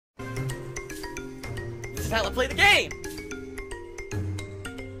is how I play the game!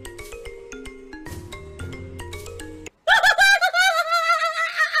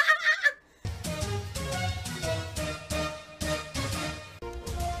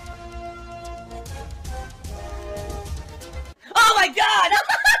 Oh my god!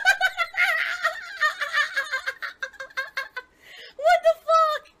 What the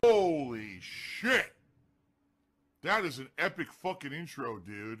fuck? Holy shit! That is an epic fucking intro,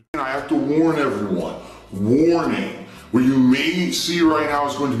 dude. I have to warn everyone. Warning. What you may see right now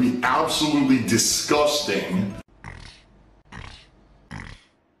is going to be absolutely disgusting.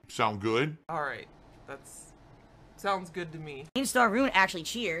 Sound good? Alright, sounds good to me. Star Rune actually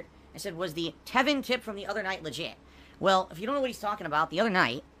cheered and said, was the Tevin tip from the other night legit? Well, if you don't know what he's talking about, the other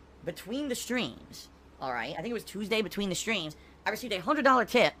night, between the streams, alright, I think it was Tuesday between the streams, I received a $100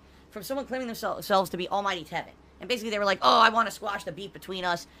 tip from someone claiming themselves to be Almighty Tevin. And basically they were like, oh, I want to squash the beef between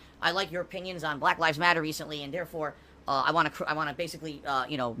us. I like your opinions on Black Lives Matter recently, and therefore, I want to basically,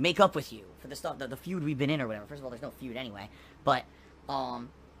 you know, make up with you for the stuff, the feud we've been in or whatever. First of all, there's no feud anyway. But,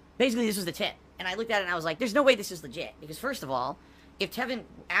 basically this was the tip. And I looked at it and I was like, there's no way this is legit. Because first of all, if Tevin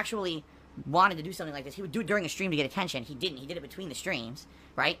actually wanted to do something like this, he would do it during a stream to get attention. He didn't. He did it between the streams,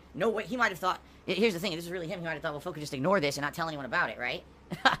 right? No way. He might have thought, here's the thing, if this is really him, he might have thought, well, folk could just ignore this and not tell anyone about it, right?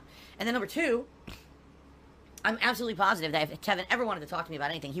 And then number two, I'm absolutely positive that if Tevin ever wanted to talk to me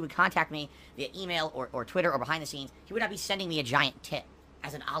about anything, he would contact me via email or Twitter or behind the scenes. He would not be sending me a giant tip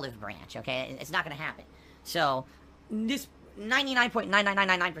as an olive branch, okay? It's not going to happen. So, this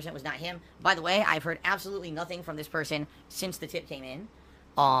 99.99999% was not him. By the way, I've heard absolutely nothing from this person since the tip came in.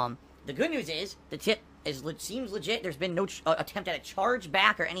 The good news is, the tip seems legit. There's been no attempt at a charge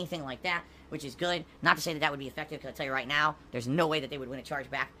back or anything like that, which is good. Not to say that would be effective, because I'll tell you right now, there's no way that they would win a charge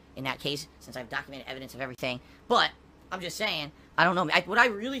back in that case, since I've documented evidence of everything. But, I'm just saying, I don't know. What I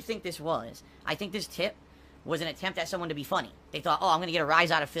really think this was, I think this tip was an attempt at someone to be funny. They thought, oh, I'm going to get a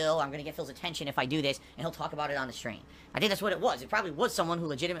rise out of Phil, I'm going to get Phil's attention if I do this, and he'll talk about it on the stream. I think that's what it was. It probably was someone who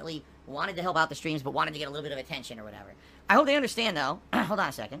legitimately wanted to help out the streams, but wanted to get a little bit of attention or whatever. I hope they understand, though. Hold on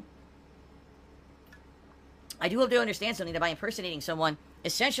a second. I do hope they understand something, that by impersonating someone,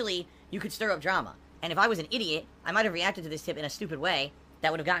 essentially, you could stir up drama. And if I was an idiot, I might have reacted to this tip in a stupid way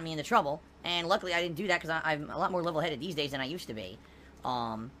that would have gotten me into trouble. And luckily, I didn't do that, because I'm a lot more level-headed these days than I used to be.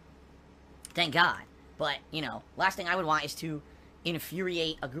 Thank God. But, you know, last thing I would want is to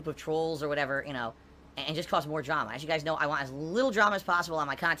infuriate a group of trolls or whatever, you know, and just cause more drama. As you guys know, I want as little drama as possible on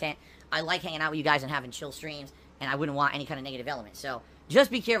my content. I like hanging out with you guys and having chill streams, and I wouldn't want any kind of negative element. So, just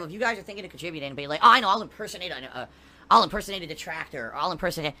be careful. If you guys are thinking of contributing and be like, oh, I know, I'll impersonate a detractor, or I'll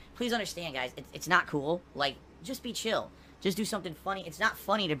impersonate... Please understand, guys, it's not cool. Like, just be chill. Just do something funny. It's not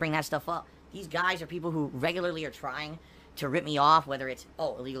funny to bring that stuff up. These guys are people who regularly are trying to rip me off, whether it's,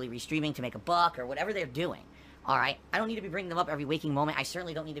 oh, illegally restreaming to make a buck, or whatever they're doing. Alright? I don't need to be bringing them up every waking moment. I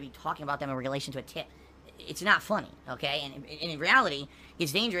certainly don't need to be talking about them in relation to a tip. It's not funny, okay? And in reality,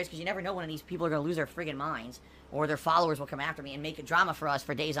 it's dangerous, because you never know when these people are going to lose their friggin' minds, or their followers will come after me and make a drama for us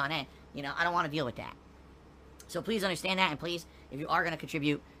for days on end. You know, I don't want to deal with that. So please understand that, and please, if you are going to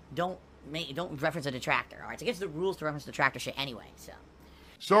contribute, don't reference a detractor, alright? It's against the rules to reference detractor shit anyway, so.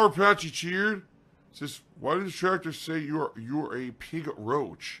 Sour Patchy cheered. Says, why do detractors say you're a pig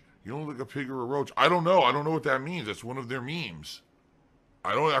roach? You don't look like a pig or a roach. I don't know. I don't know what that means. That's one of their memes.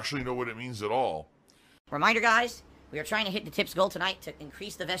 I don't actually know what it means at all. Reminder, guys, we are trying to hit the tips goal tonight to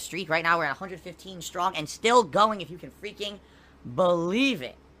increase the vest streak. Right now, we're at 115 strong and still going, if you can freaking believe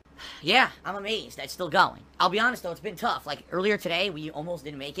it. Yeah, I'm amazed that's still going. I'll be honest, though, it's been tough. Like, earlier today, we almost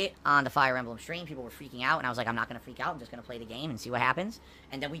didn't make it on the Fire Emblem stream. People were freaking out, and I was like, I'm not going to freak out. I'm just going to play the game and see what happens.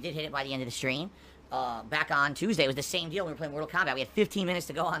 And then we did hit it by the end of the stream. Back on Tuesday, it was the same deal. We were playing Mortal Kombat. We had 15 minutes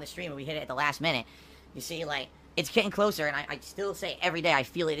to go on the stream, and we hit it at the last minute. You see, like, it's getting closer, and I still say every day I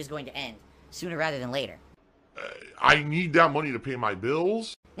feel it is going to end sooner rather than later. I need that money to pay my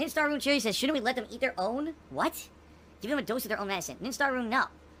bills. Ninstar Rune Cherry says, shouldn't we let them eat their own? What? Give them a dose of their own medicine. Ninstar Rune, no.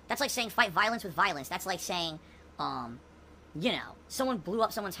 That's like saying fight violence with violence. That's like saying, you know, someone blew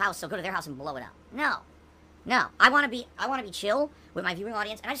up someone's house, so go to their house and blow it up. No. No. I want to be chill with my viewing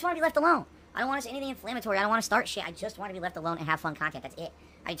audience, and I just want to be left alone. I don't want to say anything inflammatory. I don't want to start shit. I just want to be left alone and have fun content. That's it.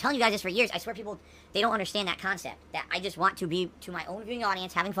 I've been telling you guys this for years. I swear people, they don't understand that concept. That I just want to be to my own viewing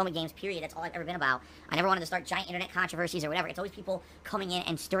audience, having fun with games, period. That's all I've ever been about. I never wanted to start giant internet controversies or whatever. It's always people coming in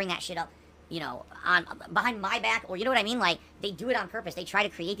and stirring that shit up, you know, behind my back, or you know what I mean? Like, they do it on purpose. They try to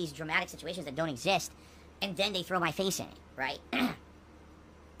create these dramatic situations that don't exist, and then they throw my face in it, right?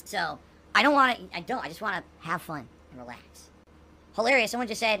 So, I don't want to, I just want to have fun and relax. Hilarious, someone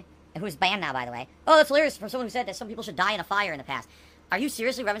just said, who's banned now, by the way. Oh, that's hilarious, from someone who said that some people should die in a fire in the past. Are you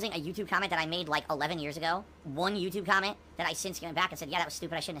seriously referencing a YouTube comment that I made like 11 years ago? One YouTube comment that I since came back and said, yeah, that was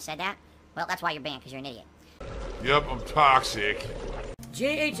stupid, I shouldn't have said that? Well, that's why you're banned, because you're an idiot. Yep, I'm toxic.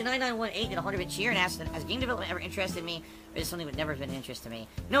 JH9918 did a 100-bit cheer and asked, has game development ever interested me, or is it something that never been an interest to me?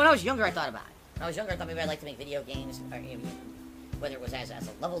 No, when I was younger, I thought about it. When I was younger, I thought maybe I'd like to make video games, or, whether it was as a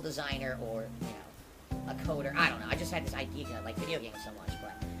level designer or, a coder. I don't know. I just had this idea because I like video games so much.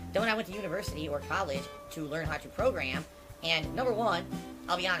 But then when I went to university or college to learn how to program, and number one,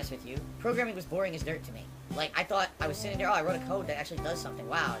 I'll be honest with you, programming was boring as dirt to me. Like, I thought I was sitting there, oh, I wrote a code that actually does something.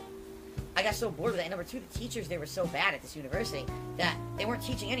 Wow. I got so bored with it. And number two, the teachers, they were so bad at this university that they weren't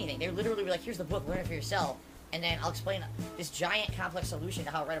teaching anything. They literally were like, here's the book, learn it for yourself. And then I'll explain this giant complex solution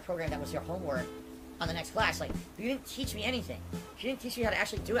to how to write a program that was your homework on the next class. Like, you didn't teach me anything. If you didn't teach me how to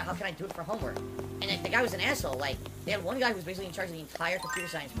actually do it, how can I do it for homework? And then the guy was an asshole. Like, they had one guy who was basically in charge of the entire computer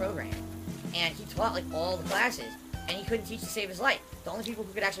science program. And he taught, like, all the classes. And he couldn't teach to save his life. The only people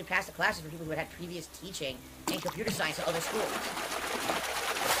who could actually pass the classes were people who had previous teaching in computer science at other schools.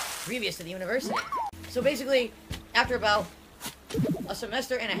 Previous to the university. So basically, after about a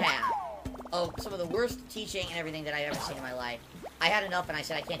semester and a half of some of the worst teaching and everything that I've ever seen in my life, I had enough and I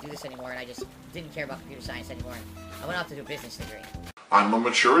said I can't do this anymore, and I just didn't care about computer science anymore. I went off to do a business degree. I'm a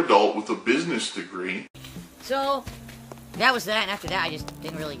mature adult with a business degree. So, that was that, and after that I just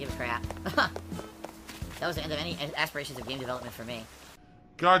didn't really give a crap. That was the end of any aspirations of game development for me.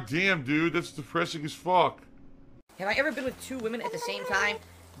 God damn, dude, that's depressing as fuck. Have I ever been with two women at the same time?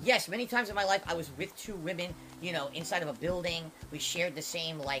 Yes, many times in my life I was with two women, inside of a building. We shared the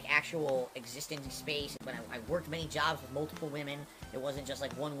same, actual existing space. When I worked many jobs with multiple women, it wasn't just,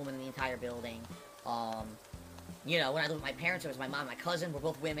 one woman in the entire building. When I lived with my parents, it was my mom and my cousin were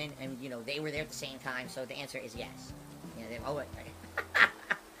both women, and, they were there at the same time, so the answer is yes.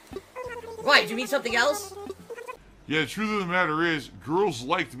 Why, did you mean something else? Yeah, the truth of the matter is, girls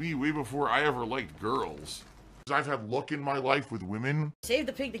liked me way before I ever liked girls. I've had luck in my life with women. Save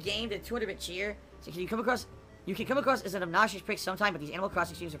the Pig the game did 200-bit cheer. So you can come across as an obnoxious prick sometime, but these Animal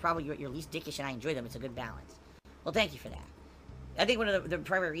Crossing streams are probably your least dickish, and I enjoy them. It's a good balance. Well, thank you for that. I think one of the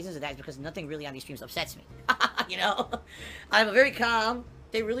primary reasons of that is because nothing really on these streams upsets me. I'm a very calm.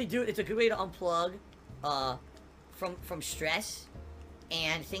 They really do. It's a good way to unplug from stress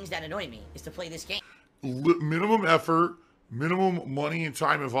and things that annoy me, is to play this game. Minimum effort, minimum money and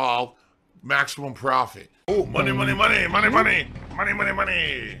time involved, maximum profit. Oh, money, money, money, money, money, money, money,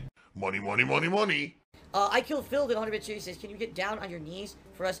 money, money, money, money, money. I Killed Phil did 100-bit cheer. He says, can you get down on your knees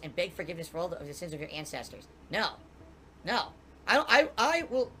for us and beg forgiveness for all the sins of your ancestors? No.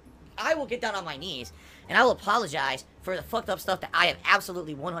 I will get down on my knees, and I will apologize for the fucked up stuff that I have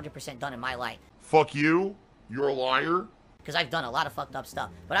absolutely 100% done in my life. Fuck you. You're a liar. Because I've done a lot of fucked up stuff.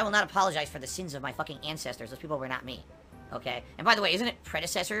 But I will not apologize for the sins of my fucking ancestors. Those people were not me. Okay? And by the way, isn't it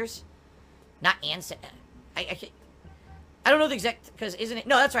predecessors? Not ancestors. I don't know the exact... Because isn't it...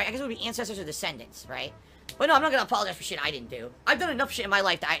 No, that's right. I guess it would be ancestors or descendants, right? But no, I'm not going to apologize for shit I didn't do. I've done enough shit in my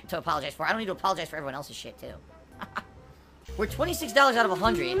life to apologize for. I don't need to apologize for everyone else's shit, too. We're $26 out of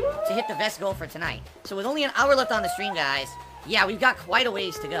 100 to hit the best goal for tonight. So with only an hour left on the stream, guys, yeah, we've got quite a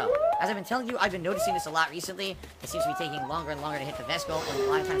ways to go. As I've been telling you, I've been noticing this a lot recently. It seems to be taking longer and longer to hit the best goal, and a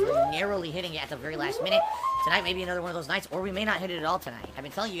lot of times we're narrowly hitting it at the very last minute. Tonight may be another one of those nights, or we may not hit it at all tonight. I've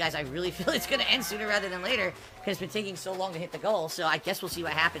been telling you guys I really feel it's going to end sooner rather than later, because it's been taking so long to hit the goal, so I guess we'll see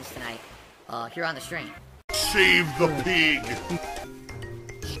what happens tonight here on the stream. Save the pig!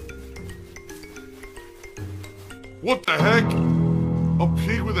 What the heck? A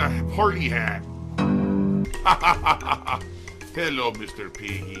pig with a party hat. Hello, Mr.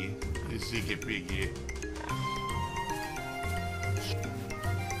 Piggy. Ziggy Piggy.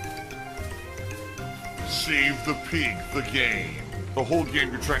 Save the pig, the game. The whole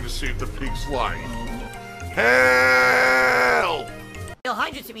game you're trying to save the pig's life. Help! They'll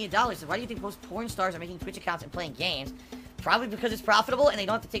hide to me $1. So why do you think most porn stars are making Twitch accounts and playing games? Probably because it's profitable and they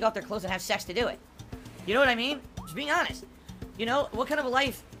don't have to take off their clothes and have sex to do it. You know what I mean? Just being honest. What kind of a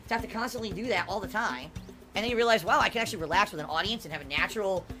life to have to constantly do that all the time? And then you realize, wow, I can actually relax with an audience and have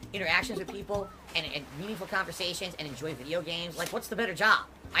natural interactions with people and meaningful conversations and enjoy video games. Like, what's the better job?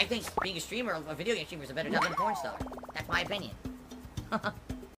 I think being a streamer, a video game streamer, is a better job than a porn star. That's my opinion.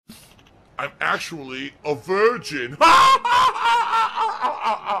 I'm actually a virgin.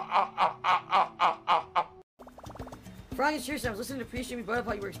 Frog and Cheers, I was listening to pre-stream, you brought up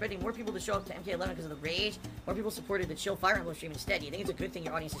how you were expecting more people to show up to MK11 because of the rage. More people supported the chill Fire Emblem stream instead. Do you think it's a good thing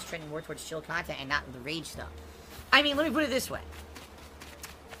your audience is trending more towards chill content and not the rage stuff? I mean, let me put it this way.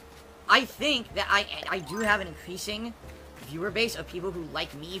 I think that I do have an increasing viewer base of people who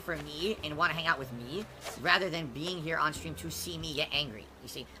like me for me and want to hang out with me, rather than being here on stream to see me get angry. You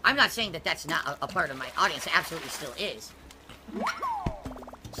see, I'm not saying that that's not a part of my audience. It absolutely still is.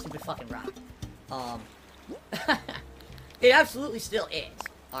 Stupid fucking rock. It absolutely still is.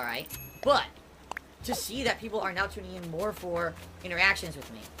 Alright? But, to see that people are now tuning in more for interactions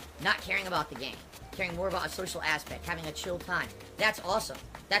with me, not caring about the game, caring more about a social aspect, having a chill time, that's awesome.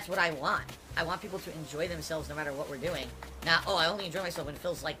 That's what I want. I want people to enjoy themselves no matter what we're doing. Not, oh, I only enjoy myself when it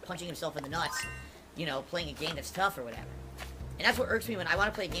feels like punching himself in the nuts, you know, playing a game that's tough or whatever. And that's what irks me when I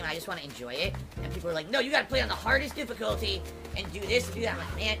want to play a game and I just want to enjoy it. And people are like, no, you gotta play on the hardest difficulty and do this and do that. I'm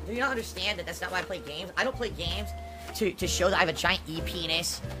like, man, do you not understand that that's not why I play games? I don't play games to show that I have a giant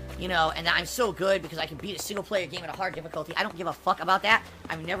E-penis, you know, and that I'm so good because I can beat a single-player game at a hard difficulty. I don't give a fuck about that.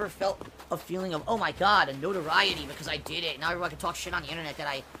 I've never felt a feeling of, oh my god, a notoriety because I did it. Now everyone can talk shit on the internet that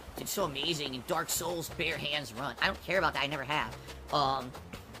I did so amazing in Dark Souls, bare hands run. I don't care about that. I never have.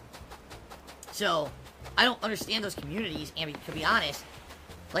 So, I don't understand those communities, and to be honest,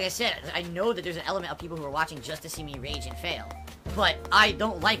 like I said, I know that there's an element of people who are watching just to see me rage and fail. But I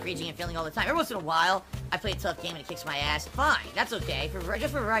don't like raging and failing all the time. Every once in a while, I play a tough game and it kicks my ass. Fine, that's okay.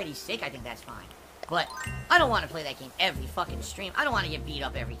 Just for variety's sake, I think that's fine. But I don't want to play that game every fucking stream. I don't want to get beat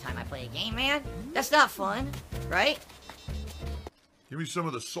up every time I play a game, man. That's not fun, right? Give me some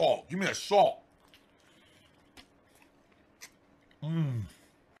of the salt. Give me that salt.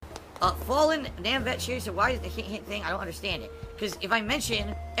 Fallen Namvet shares, so why is the hint thing? I don't understand it. Because if I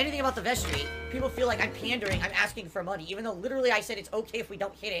mention anything about the vestry, people feel like I'm pandering, I'm asking for money, even though literally I said it's okay if we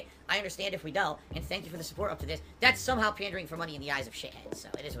don't hit it, I understand if we don't, and thank you for the support up to this. That's somehow pandering for money in the eyes of shitheads, so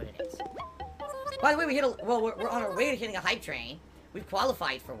it is what it is. By the way, we're on our way to hitting a hype train. We've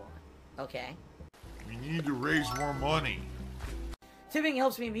qualified for one. Okay. We need to raise more money. Tipping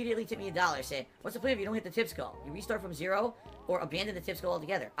helps me immediately. Tip me $1. Say, what's the plan if you don't hit the tips goal? You restart from 0 or abandon the tips goal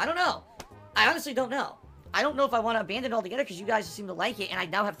altogether? I don't know. I honestly don't know. I don't know if I want to abandon it altogether because you guys seem to like it, and I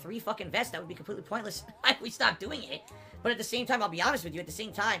now have 3 fucking vests. That would be completely pointless if we stopped doing it. But at the same time, I'll be honest with you. At the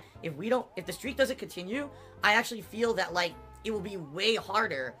same time, if the streak doesn't continue, I actually feel that like it will be way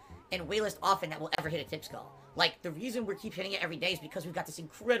harder and way less often that we'll ever hit a tips goal. Like, the reason we keep hitting it every day is because we've got this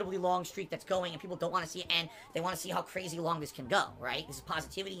incredibly long streak that's going, and people don't want to see it end. They want to see how crazy long this can go, right? This is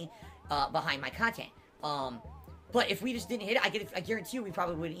positivity behind my content. But if we just didn't hit it, I guarantee you we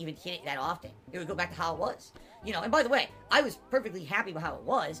probably wouldn't even hit it that often. It would go back to how it was. You know, and by the way, I was perfectly happy with how it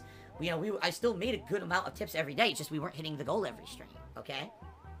was. You know, I still made a good amount of tips every day. It's just we weren't hitting the goal every stream, okay?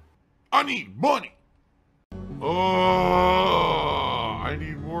 I need money. Oh, I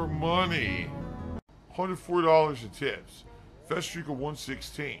need more money. $104 in tips. Fest streak of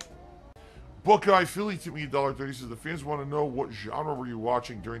 116. Buckeye Philly tipped me $1.30. Says the fans want to know what genre were you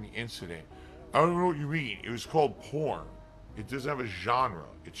watching during the incident. I don't know what you mean. It was called porn. It doesn't have a genre.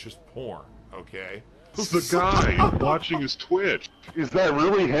 It's just porn. Okay. It's the guy watching his Twitch. Is that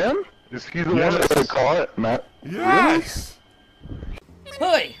really him? Is he the one that caught it, Matt? Yes.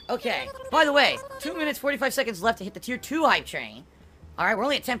 Hey, okay. By the way, 2 minutes 45 seconds left to hit the tier 2 hype train. Alright, we're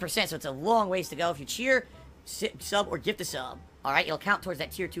only at 10%, so it's a long ways to go. If you cheer, sub, or gift a sub, alright, it'll count towards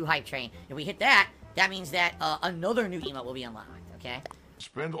that tier 2 hype train. If we hit that, that means that another new emote will be unlocked, okay?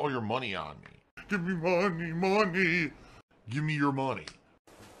 Spend all your money on me. Give me money, money. Give me your money.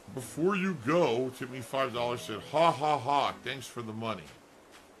 Before you go, tip me $5. Said, ha ha ha, thanks for the money.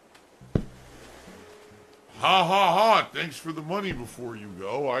 Ha ha ha, thanks for the money before you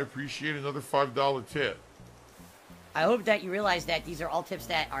go. I appreciate another $5 tip. I hope that you realize that these are all tips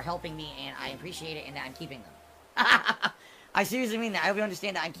that are helping me, and I appreciate it, and that I'm keeping them. I seriously mean that. I hope you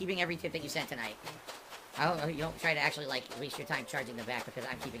understand that I'm keeping every tip that you sent tonight. I hope you don't try to actually, like, waste your time charging them back, because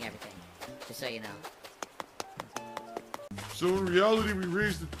I'm keeping everything. Just so you know. So in reality, we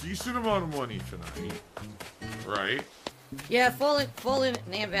raised a decent amount of money tonight. Right? Yeah, Fallen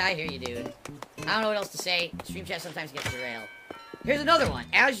Namva, I hear you, dude. I don't know what else to say. Stream chat sometimes gets derailed. Here's another one.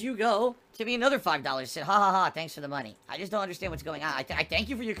 As you go, tip me another $5. Said, ha ha ha, thanks for the money. I just don't understand what's going on. I thank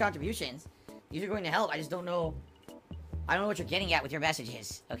you for your contributions. These are going to help. I just don't know. I don't know what you're getting at with your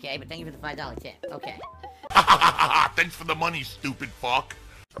messages, okay? But thank you for the $5 tip. Okay. Thanks for the money, stupid fuck.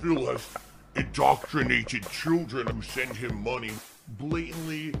 Phil has indoctrinated children who send him money,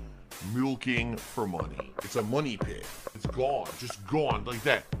 blatantly milking for money. It's a money pit. It's gone. Just gone like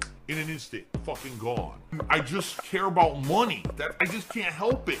that. In an instant. Fucking gone. I just care about money. I just can't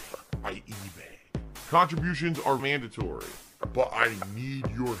help it. I eBay. Contributions are mandatory, but I need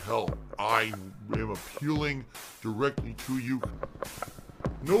your help. I am appealing directly to you.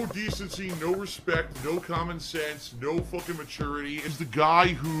 No decency, no respect, no common sense, no fucking maturity. Is the guy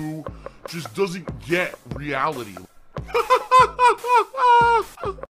who just doesn't get reality.